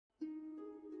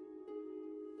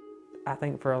I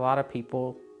think for a lot of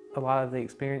people, a lot of the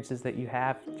experiences that you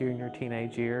have during your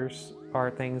teenage years are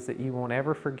things that you won't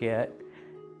ever forget,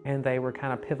 and they were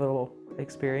kind of pivotal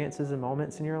experiences and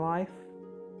moments in your life.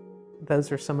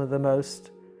 Those are some of the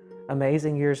most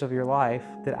amazing years of your life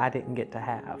that I didn't get to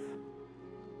have.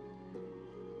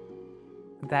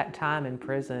 That time in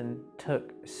prison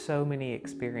took so many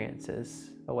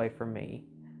experiences away from me.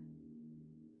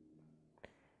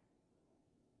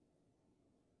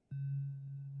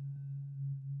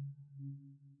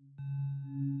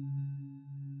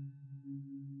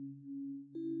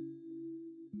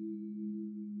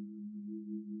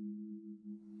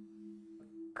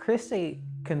 Christy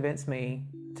convinced me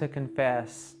to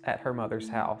confess at her mother's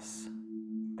house.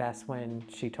 That's when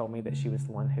she told me that she was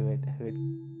the one who had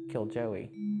killed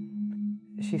Joey.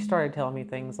 She started telling me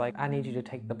things like, I need you to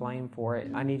take the blame for it.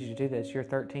 I need you to do this. You're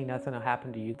 13, nothing will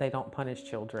happen to you. They don't punish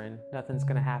children. Nothing's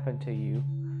gonna happen to you.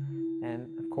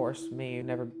 And of course, me, who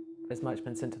never as much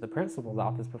been sent to the principal's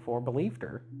office before, believed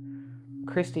her.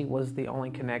 Christy was the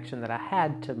only connection that I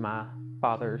had to my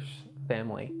father's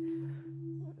family.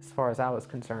 As far as I was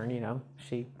concerned,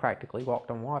 she practically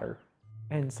walked on water.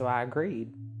 And so I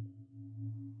agreed.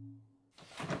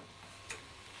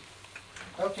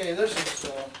 Okay,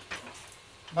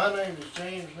 my name is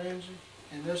James Lindsay,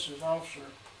 and this is Officer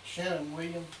Shannon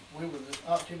Williams. We were the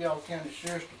Octavia County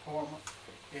Sheriff's Department,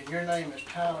 and your name is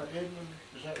Tyler Edmonds,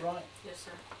 is that right? Yes,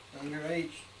 sir. And you're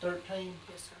age 13?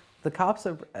 Yes, sir. The cops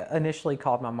initially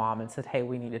called my mom and said, hey,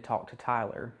 we need to talk to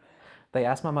Tyler. They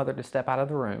asked my mother to step out of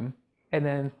the room, and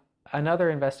then another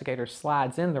investigator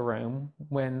slides in the room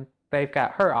when they've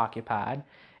got her occupied,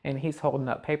 and he's holding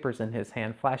up papers in his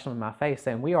hand, flashing them in my face,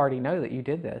 saying, we already know that you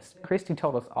did this. Christy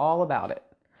told us all about it.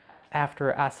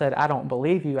 After I said, I don't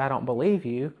believe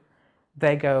you,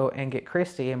 they go and get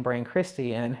Christy and bring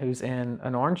Christy in, who's in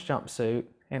an orange jumpsuit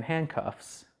and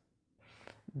handcuffs.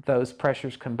 Those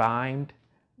pressures combined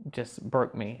just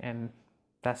broke me, and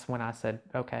that's when I said,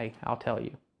 okay, I'll tell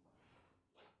you.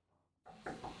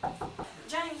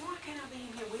 James, why can't I be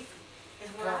in here with you?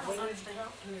 Is what I don't understand.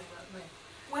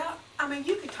 Well, I mean,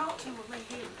 you can talk to him with me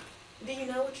here. Do you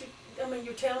know what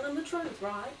you're telling him the truth,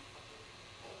 right?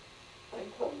 I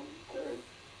told him the truth.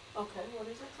 Okay, what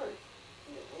is the truth?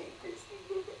 Christy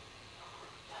did it.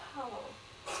 Tyler.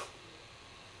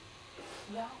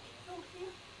 Y'all killed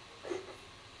him?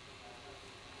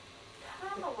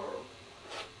 Tyler.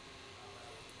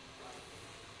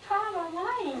 Tyler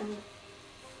Lane.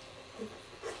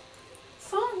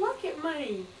 Son, look at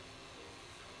me.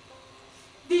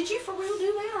 Did you for real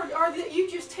do that, or are you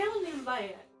just telling him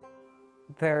that?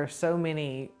 There are so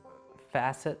many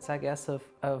facets, I guess,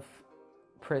 of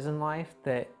prison life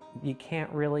that you can't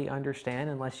really understand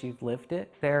unless you've lived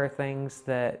it. There are things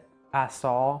that I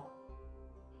saw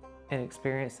and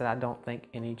experienced that I don't think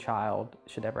any child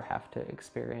should ever have to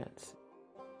experience.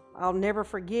 I'll never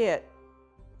forget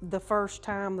the first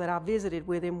time that I visited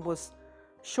with him was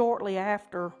shortly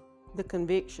after the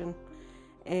conviction,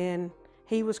 and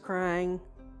he was crying,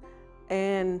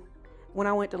 and when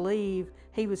I went to leave,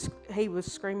 he was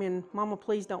screaming, "Mama,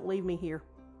 please don't leave me here."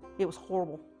 It was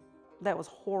horrible. That was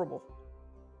horrible.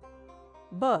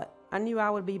 But I knew I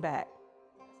would be back.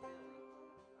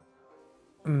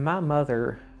 My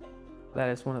mother, that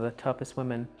is one of the toughest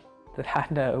women that I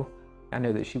know. I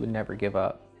knew that she would never give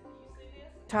up.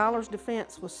 Tyler's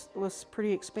defense was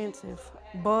pretty expensive,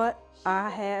 but I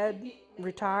had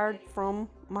retired from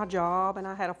my job and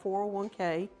I had a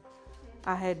 401k.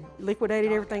 I had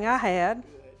liquidated everything I had,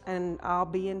 and I'll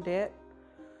be in debt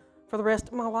for the rest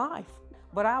of my life.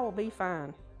 But I will be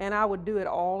fine, and I would do it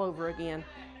all over again.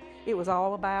 It was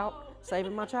all about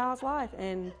saving my child's life,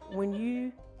 and when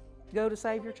you go to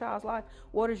save your child's life,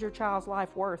 what is your child's life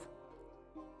worth?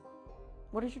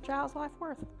 What is your child's life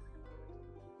worth?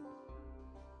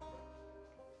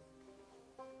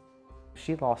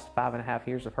 She lost 5.5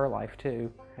 years of her life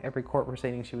too. Every court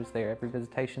proceeding she was there, every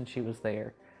visitation she was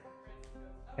there.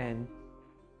 And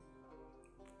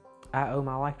I owe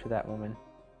my life to that woman.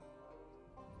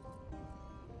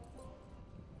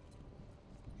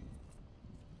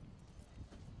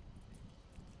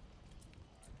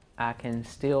 I can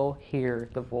still hear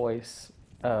the voice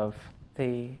of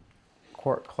the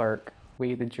court clerk.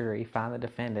 We, the jury, find the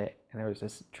defendant, and there was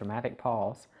this dramatic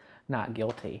pause, not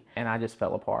guilty, and I just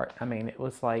fell apart. I mean, it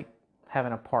was like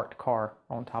having a parked car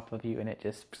on top of you,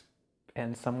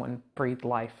 and someone breathed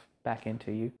life back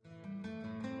into you.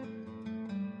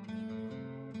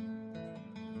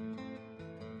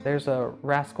 There's a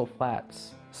Rascal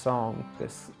Flatts song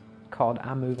that's called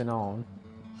 "I'm Moving On,"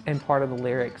 and part of the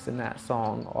lyrics in that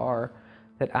song are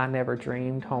that I never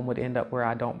dreamed home would end up where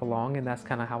I don't belong, and that's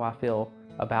kind of how I feel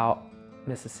about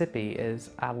Mississippi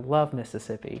is I love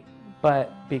Mississippi,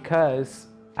 but because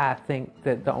I think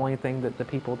that the only thing that the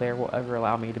people there will ever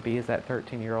allow me to be is that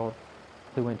 13-year-old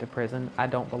who went to prison, I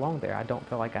don't belong there. I don't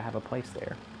feel like I have a place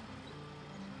there.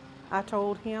 I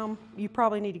told him, you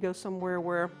probably need to go somewhere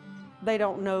where they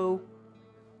don't know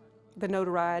the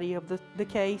notoriety of the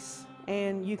case,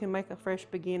 and you can make a fresh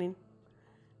beginning.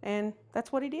 And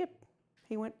that's what he did.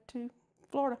 He went to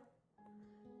Florida.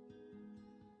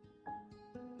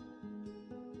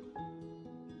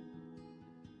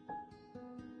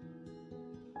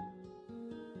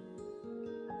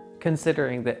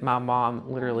 Considering that my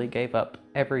mom literally gave up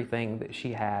everything that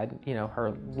she had, you know,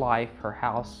 her life, her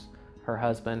house, her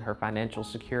husband, her financial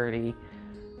security,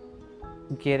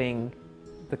 getting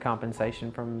the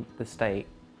compensation from the state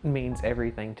means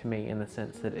everything to me in the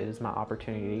sense that it is my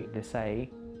opportunity to say,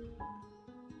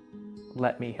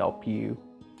 let me help you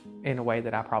in a way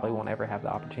that I probably won't ever have the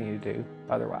opportunity to do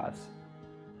otherwise.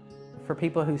 For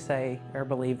people who say or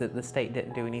believe that the state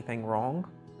didn't do anything wrong,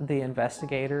 the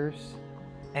investigators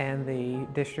and the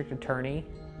district attorney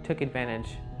took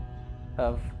advantage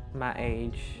of my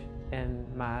age and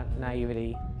my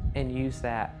naivety and used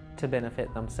that to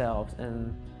benefit themselves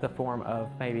in the form of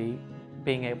maybe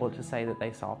being able to say that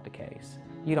they solved the case.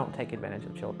 You don't take advantage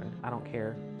of children. I don't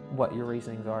care what your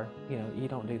reasonings are. You know, you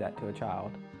don't do that to a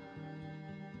child.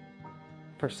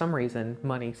 For some reason,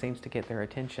 money seems to get their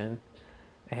attention,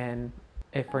 and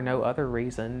if for no other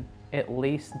reason, at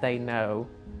least they know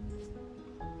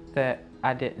that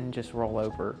I didn't just roll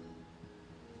over,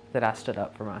 that I stood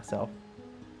up for myself.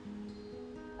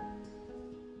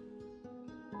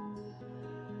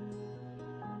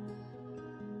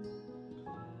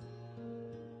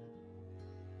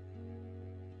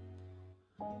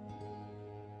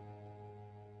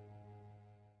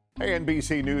 Hey,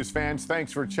 NBC News fans,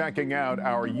 thanks for checking out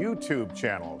our YouTube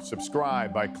channel.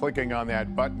 Subscribe by clicking on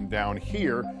that button down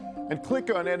here and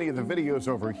click on any of the videos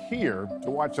over here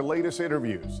to watch the latest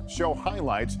interviews, show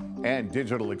highlights, and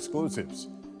digital exclusives.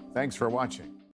 Thanks for watching.